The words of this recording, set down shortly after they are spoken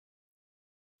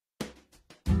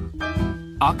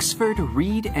Oxford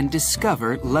Read and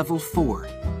Discover Level 4.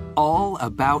 All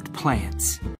about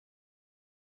plants.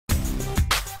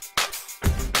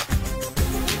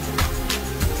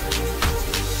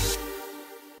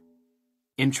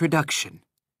 Introduction.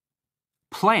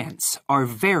 Plants are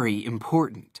very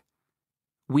important.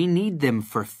 We need them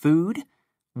for food,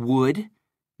 wood,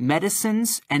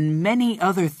 medicines, and many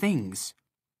other things.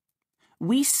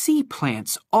 We see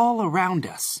plants all around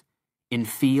us, in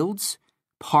fields,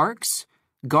 parks,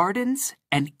 gardens,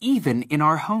 and even in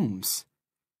our homes.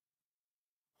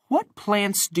 What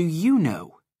plants do you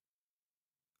know?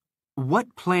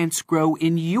 What plants grow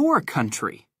in your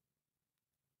country?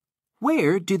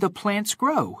 Where do the plants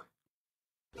grow?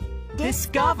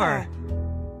 Discover!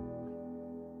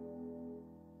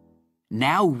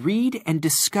 Now read and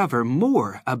discover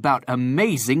more about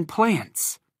amazing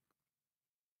plants.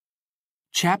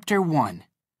 Chapter 1.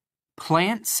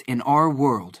 Plants in Our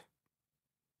World.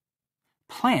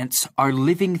 Plants are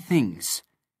living things.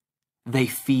 They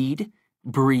feed,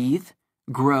 breathe,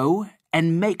 grow,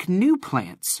 and make new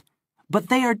plants, but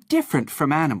they are different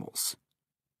from animals.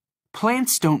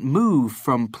 Plants don't move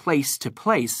from place to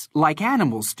place like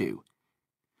animals do.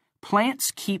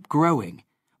 Plants keep growing,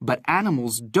 but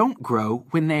animals don't grow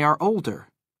when they are older.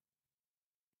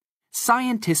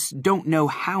 Scientists don't know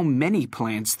how many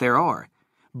plants there are,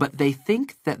 but they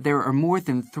think that there are more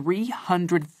than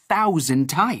 300,000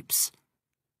 types.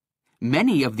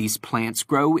 Many of these plants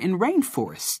grow in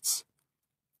rainforests.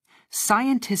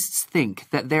 Scientists think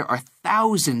that there are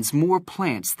thousands more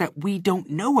plants that we don't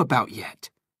know about yet.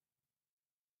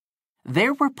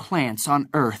 There were plants on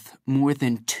Earth more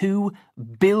than 2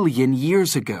 billion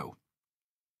years ago.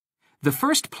 The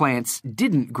first plants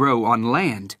didn't grow on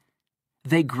land.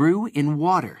 They grew in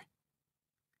water.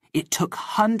 It took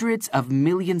hundreds of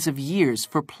millions of years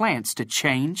for plants to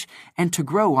change and to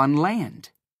grow on land.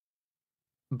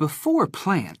 Before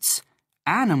plants,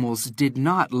 animals did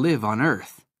not live on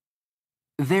Earth.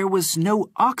 There was no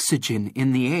oxygen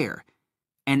in the air,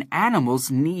 and animals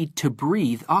need to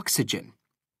breathe oxygen.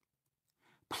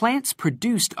 Plants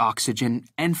produced oxygen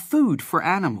and food for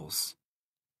animals.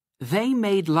 They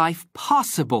made life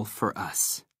possible for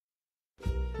us.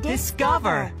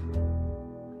 Discover!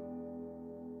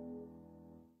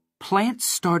 Plants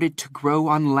started to grow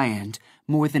on land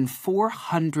more than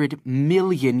 400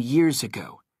 million years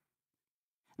ago.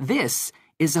 This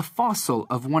is a fossil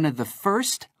of one of the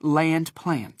first land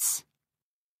plants.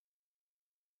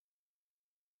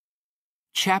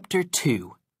 Chapter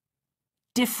 2.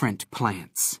 Different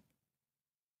plants.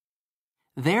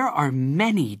 There are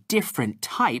many different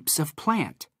types of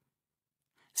plant.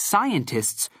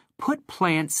 Scientists put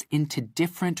plants into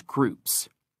different groups.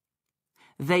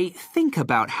 They think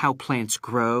about how plants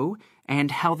grow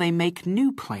and how they make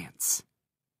new plants.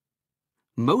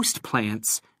 Most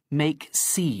plants make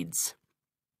seeds.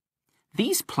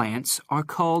 These plants are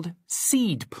called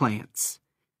seed plants.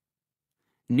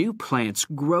 New plants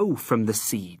grow from the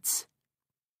seeds.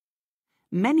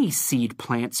 Many seed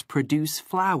plants produce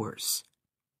flowers.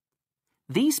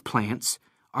 These plants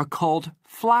are called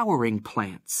flowering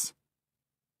plants.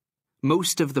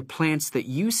 Most of the plants that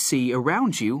you see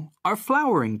around you are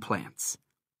flowering plants.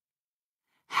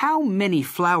 How many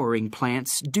flowering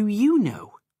plants do you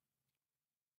know?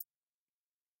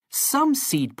 Some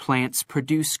seed plants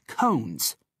produce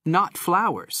cones, not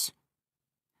flowers.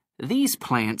 These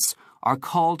plants are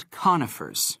called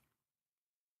conifers.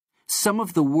 Some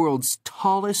of the world's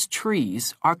tallest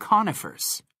trees are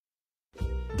conifers.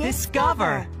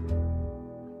 Discover!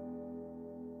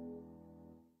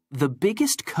 The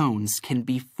biggest cones can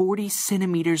be 40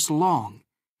 centimeters long,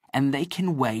 and they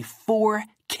can weigh 4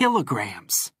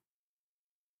 kilograms.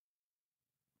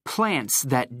 Plants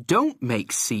that don't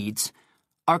make seeds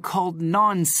are called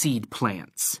non-seed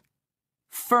plants.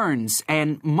 Ferns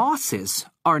and mosses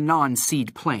are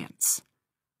non-seed plants.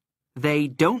 They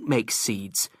don't make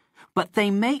seeds, but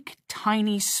they make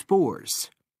tiny spores.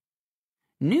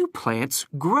 New plants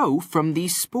grow from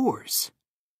these spores.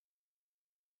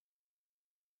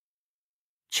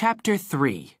 Chapter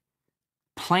 3.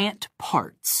 Plant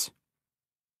parts.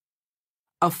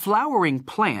 A flowering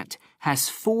plant has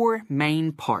 4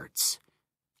 main parts: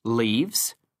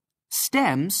 leaves,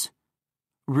 stems,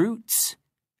 roots,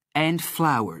 and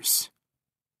flowers.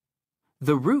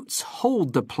 The roots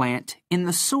hold the plant in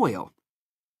the soil.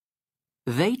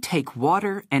 They take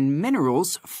water and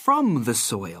minerals from the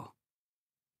soil.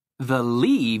 The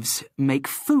leaves make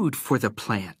food for the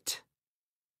plant.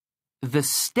 The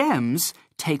stems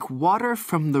take water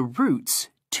from the roots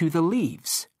to the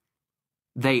leaves.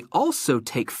 They also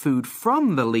take food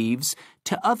from the leaves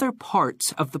to other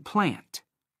parts of the plant.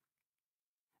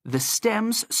 The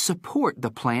stems support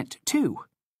the plant too.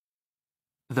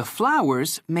 The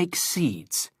flowers make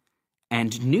seeds,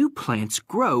 and new plants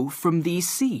grow from these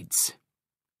seeds.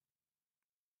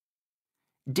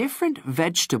 Different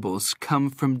vegetables come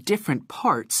from different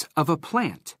parts of a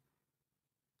plant.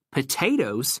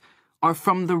 Potatoes are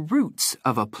from the roots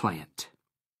of a plant.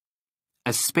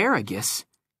 Asparagus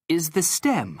is the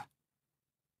stem.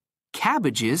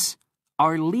 Cabbages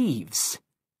are leaves.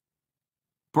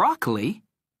 Broccoli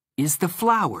is the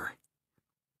flower.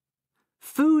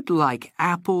 Food like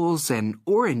apples and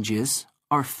oranges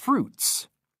are fruits.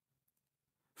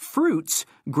 Fruits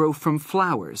grow from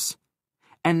flowers,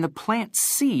 and the plant's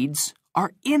seeds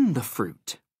are in the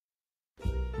fruit.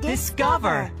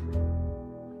 Discover.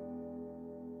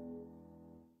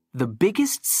 The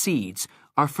biggest seeds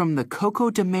are from the coco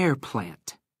de mer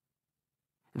plant.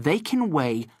 They can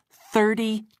weigh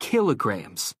 30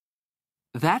 kilograms.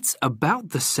 That's about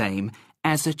the same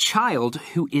as a child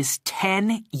who is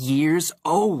 10 years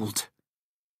old.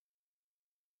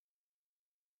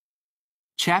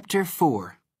 Chapter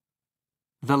 4.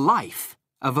 The life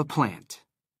of a plant.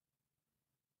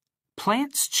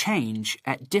 Plants change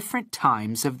at different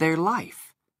times of their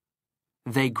life.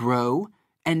 They grow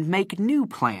and make new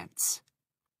plants.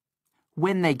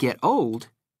 When they get old,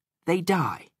 they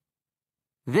die.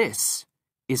 This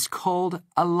is called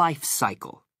a life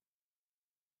cycle.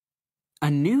 A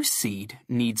new seed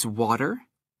needs water,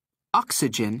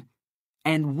 oxygen,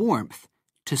 and warmth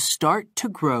to start to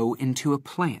grow into a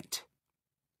plant.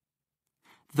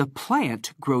 The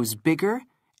plant grows bigger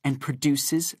and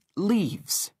produces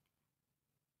leaves.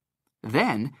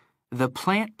 Then, the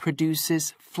plant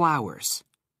produces flowers.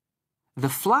 The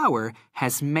flower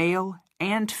has male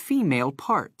and female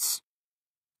parts.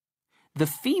 The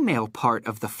female part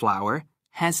of the flower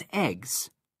has eggs.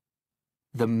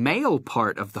 The male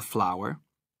part of the flower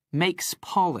makes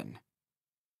pollen.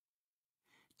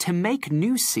 To make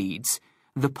new seeds,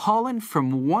 the pollen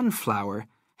from one flower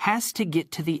has to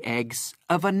get to the eggs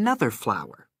of another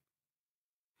flower.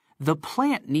 The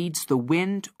plant needs the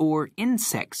wind or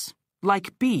insects,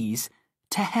 like bees,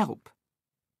 to help.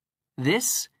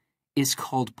 This is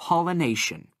called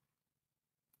pollination.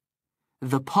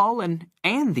 The pollen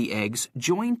and the eggs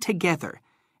join together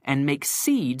and make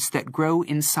seeds that grow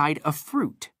inside a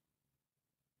fruit.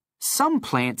 Some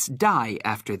plants die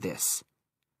after this,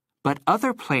 but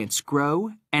other plants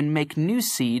grow and make new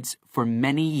seeds for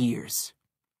many years.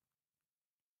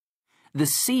 The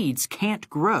seeds can't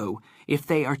grow if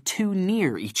they are too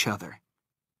near each other.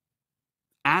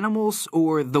 Animals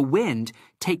or the wind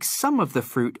take some of the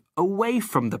fruit away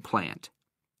from the plant.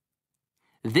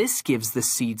 This gives the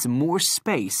seeds more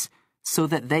space so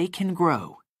that they can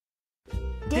grow.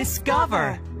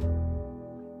 Discover.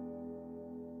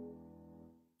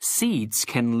 Seeds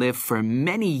can live for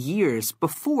many years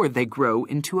before they grow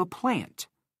into a plant.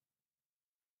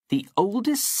 The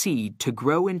oldest seed to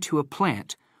grow into a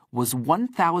plant was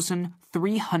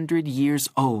 1,300 years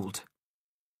old.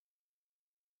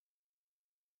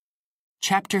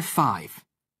 Chapter 5.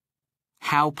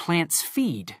 How plants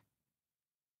feed.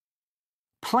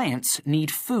 Plants need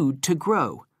food to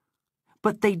grow,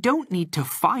 but they don't need to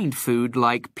find food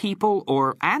like people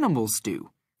or animals do.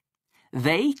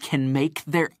 They can make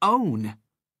their own.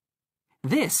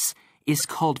 This is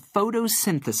called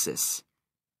photosynthesis.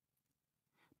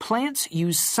 Plants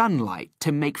use sunlight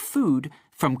to make food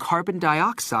from carbon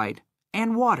dioxide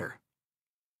and water.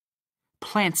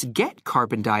 Plants get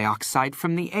carbon dioxide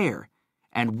from the air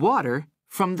and water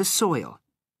from the soil.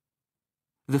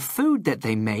 The food that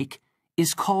they make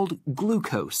is called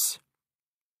glucose.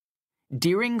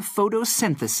 During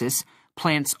photosynthesis,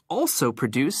 plants also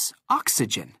produce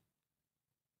oxygen.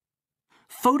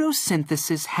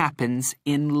 Photosynthesis happens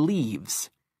in leaves.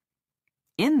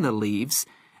 In the leaves,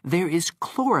 there is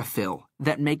chlorophyll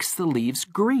that makes the leaves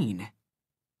green.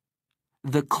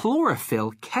 The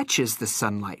chlorophyll catches the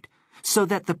sunlight so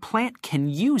that the plant can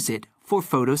use it for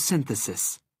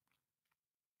photosynthesis.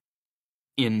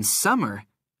 In summer,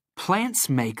 plants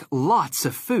make lots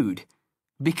of food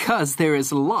because there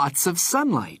is lots of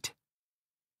sunlight.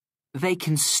 They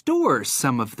can store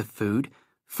some of the food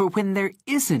for when there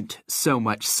isn't so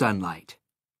much sunlight.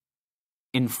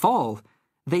 In fall,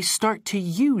 they start to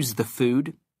use the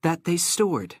food that they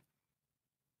stored.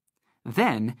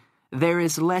 Then, there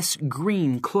is less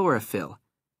green chlorophyll,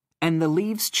 and the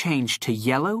leaves change to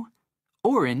yellow,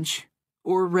 orange,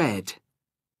 or red.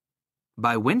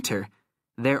 By winter,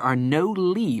 there are no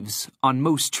leaves on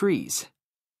most trees.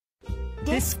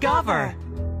 Discover.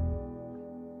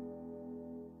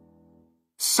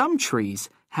 Some trees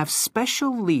have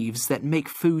special leaves that make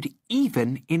food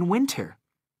even in winter.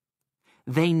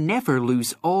 They never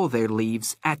lose all their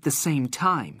leaves at the same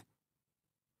time.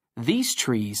 These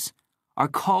trees are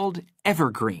called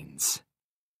evergreens.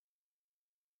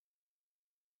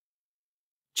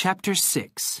 Chapter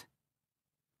 6.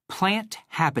 Plant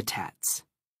Habitats.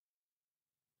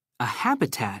 A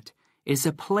habitat is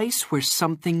a place where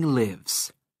something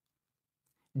lives.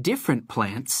 Different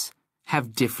plants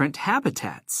have different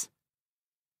habitats.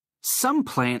 Some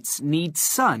plants need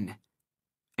sun,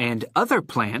 and other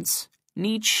plants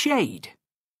need shade.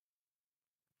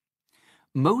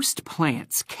 Most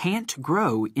plants can't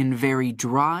grow in very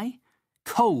dry,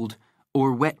 cold,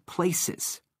 or wet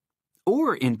places,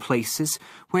 or in places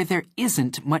where there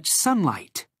isn't much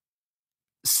sunlight.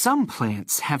 Some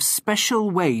plants have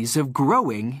special ways of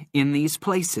growing in these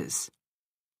places.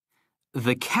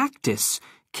 The cactus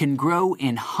can grow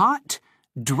in hot,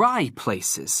 dry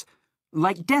places,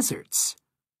 like deserts.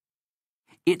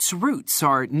 Its roots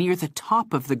are near the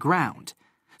top of the ground,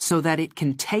 so that it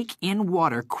can take in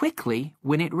water quickly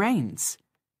when it rains.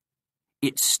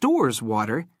 It stores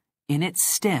water in its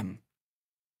stem.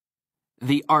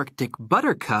 The Arctic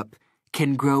buttercup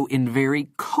can grow in very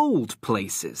cold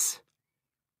places.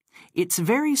 It's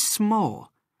very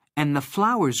small, and the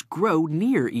flowers grow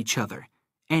near each other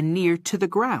and near to the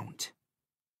ground.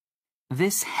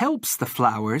 This helps the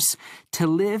flowers to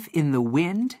live in the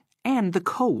wind and the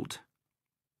cold.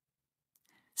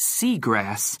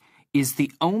 Seagrass is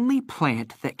the only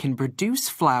plant that can produce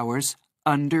flowers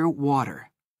underwater.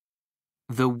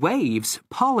 The waves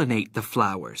pollinate the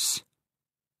flowers.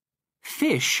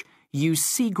 Fish use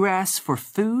seagrass for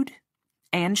food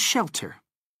and shelter.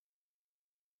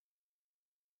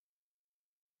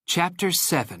 Chapter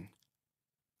 7.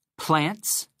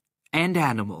 Plants and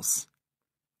Animals.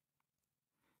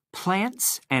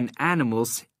 Plants and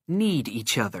animals need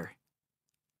each other.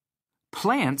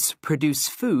 Plants produce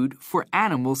food for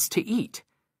animals to eat,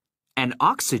 and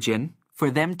oxygen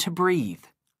for them to breathe.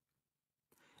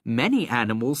 Many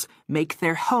animals make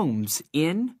their homes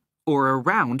in or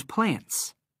around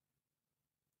plants.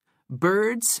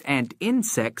 Birds and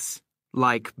insects,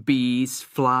 like bees,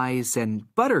 flies, and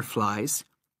butterflies,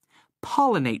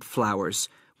 pollinate flowers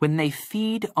when they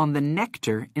feed on the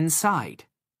nectar inside.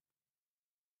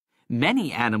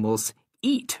 Many animals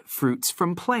eat fruits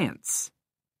from plants.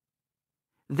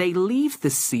 They leave the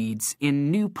seeds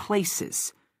in new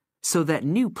places so that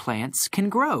new plants can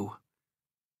grow.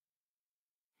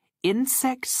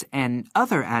 Insects and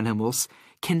other animals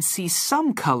can see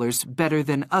some colors better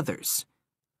than others,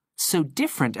 so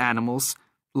different animals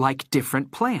like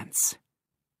different plants.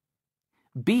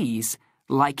 Bees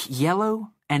like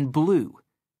yellow and blue,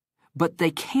 but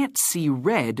they can't see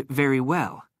red very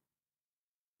well.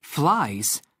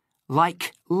 Flies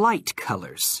like light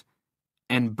colors,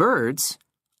 and birds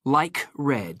like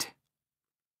red.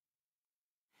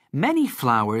 Many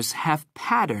flowers have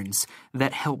patterns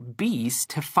that help bees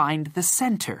to find the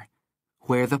center,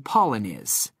 where the pollen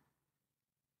is.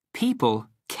 People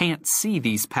can't see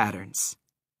these patterns.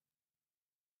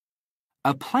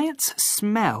 A plant's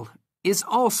smell is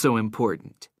also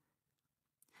important.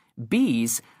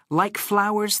 Bees like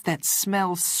flowers that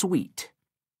smell sweet.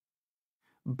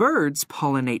 Birds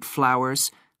pollinate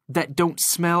flowers that don't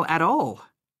smell at all.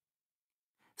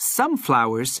 Some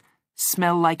flowers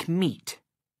smell like meat.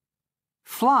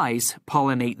 Flies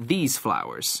pollinate these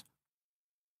flowers.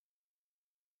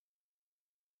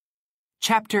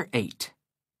 Chapter 8.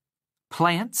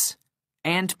 Plants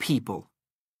and People.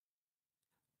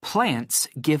 Plants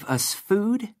give us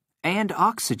food and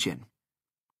oxygen.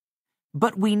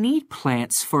 But we need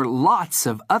plants for lots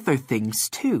of other things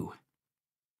too.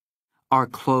 Our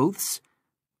clothes,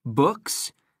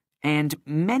 books, and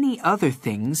many other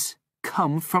things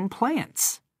come from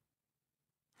plants.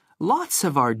 Lots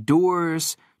of our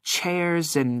doors,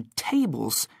 chairs, and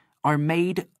tables are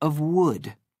made of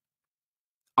wood.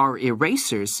 Our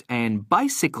erasers and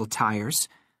bicycle tires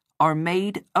are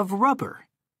made of rubber.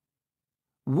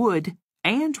 Wood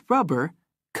and rubber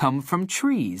come from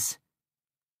trees.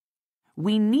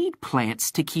 We need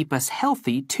plants to keep us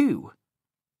healthy, too.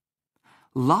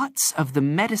 Lots of the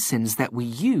medicines that we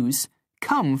use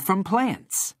come from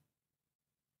plants.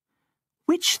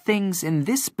 Which things in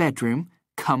this bedroom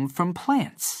come from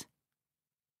plants?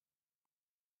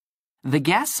 The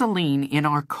gasoline in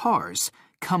our cars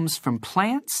comes from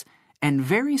plants and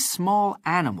very small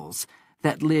animals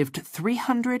that lived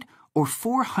 300 or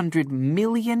 400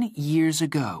 million years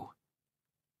ago.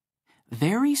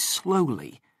 Very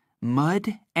slowly,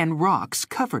 mud and rocks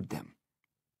covered them,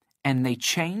 and they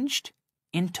changed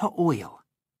into oil.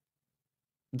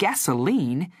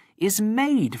 Gasoline is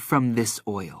made from this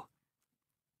oil.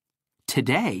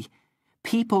 Today,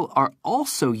 people are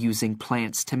also using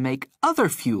plants to make other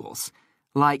fuels,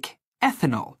 like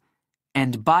ethanol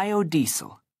and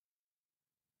biodiesel.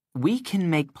 We can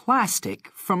make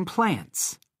plastic from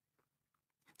plants.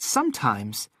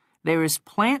 Sometimes there is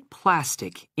plant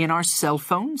plastic in our cell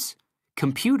phones,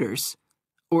 computers,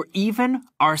 or even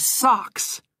our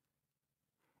socks.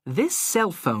 This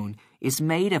cell phone is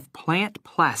made of plant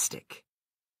plastic.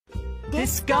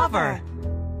 Discover.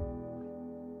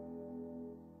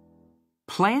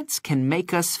 Plants can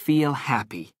make us feel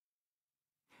happy.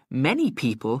 Many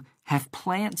people have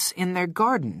plants in their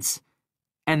gardens,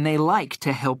 and they like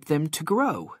to help them to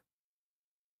grow.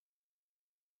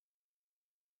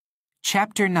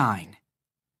 Chapter 9.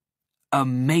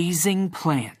 Amazing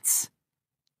Plants.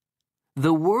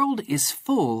 The world is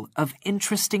full of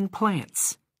interesting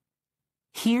plants.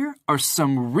 Here are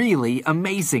some really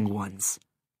amazing ones.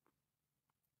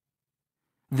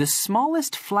 The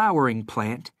smallest flowering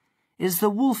plant is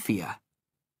the wolffia.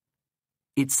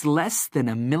 It's less than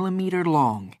a millimeter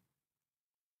long.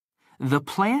 The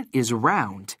plant is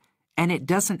round and it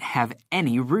doesn't have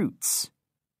any roots.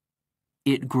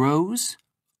 It grows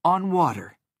on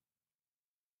water.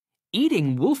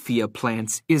 Eating wolffia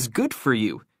plants is good for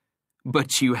you,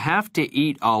 but you have to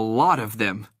eat a lot of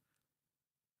them.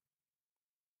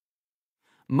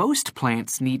 Most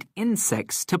plants need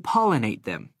insects to pollinate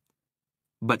them,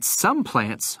 but some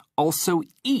plants also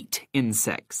eat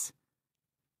insects.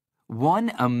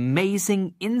 One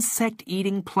amazing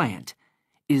insect-eating plant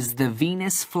is the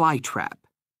Venus flytrap.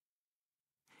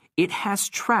 It has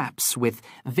traps with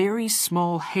very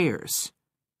small hairs.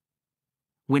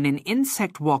 When an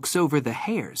insect walks over the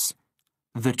hairs,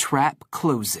 the trap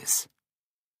closes.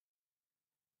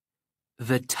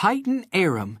 The Titan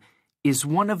arum is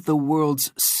one of the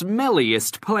world's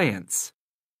smelliest plants.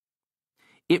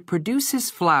 It produces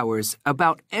flowers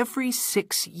about every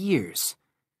 6 years,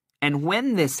 and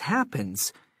when this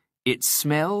happens, it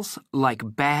smells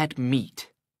like bad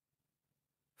meat.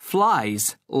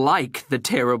 Flies like the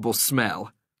terrible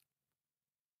smell.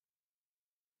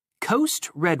 Coast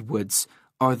redwoods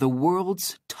are the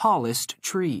world's tallest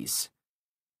trees.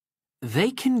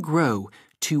 They can grow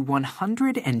to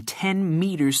 110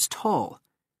 meters tall,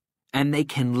 and they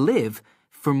can live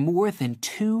for more than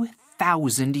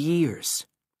 2,000 years.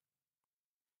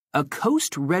 A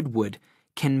coast redwood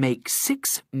can make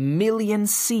 6 million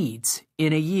seeds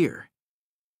in a year.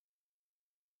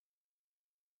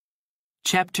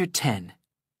 Chapter 10.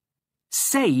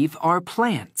 Save our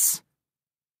plants.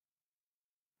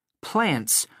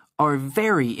 Plants are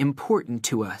very important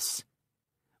to us,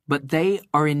 but they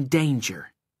are in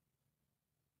danger.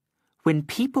 When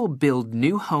people build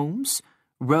new homes,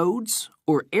 roads,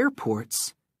 or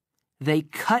airports, they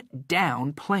cut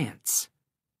down plants.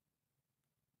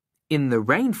 In the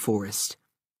rainforest,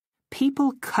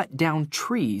 people cut down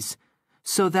trees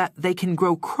so that they can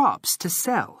grow crops to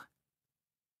sell.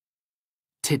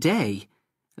 Today,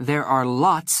 there are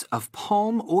lots of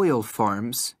palm oil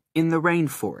farms in the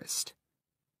rainforest.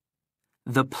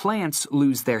 The plants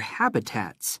lose their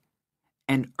habitats,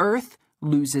 and Earth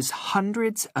loses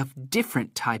hundreds of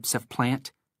different types of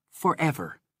plant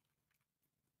forever.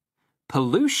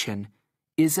 Pollution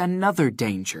is another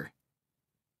danger.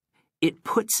 It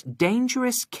puts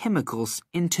dangerous chemicals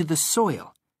into the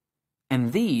soil,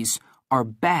 and these are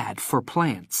bad for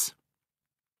plants.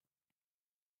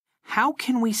 How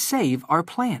can we save our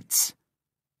plants?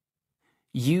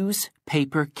 Use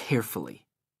paper carefully.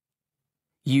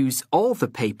 Use all the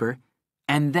paper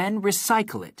and then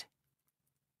recycle it.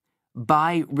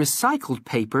 Buy recycled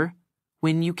paper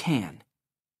when you can.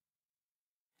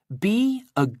 Be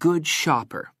a good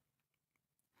shopper.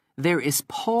 There is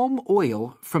palm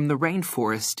oil from the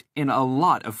rainforest in a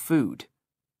lot of food.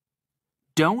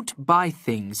 Don't buy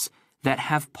things that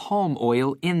have palm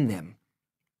oil in them.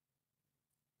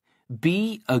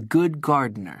 Be a good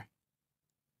gardener.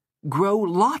 Grow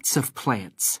lots of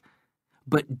plants,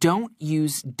 but don't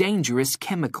use dangerous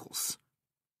chemicals.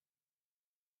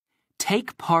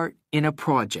 Take part in a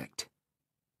project.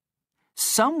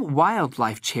 Some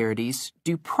wildlife charities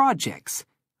do projects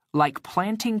like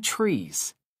planting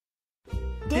trees.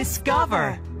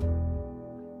 Discover.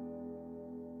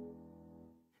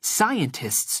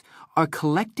 Scientists are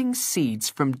collecting seeds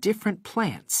from different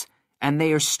plants, and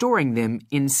they are storing them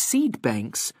in seed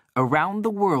banks around the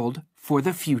world for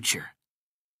the future.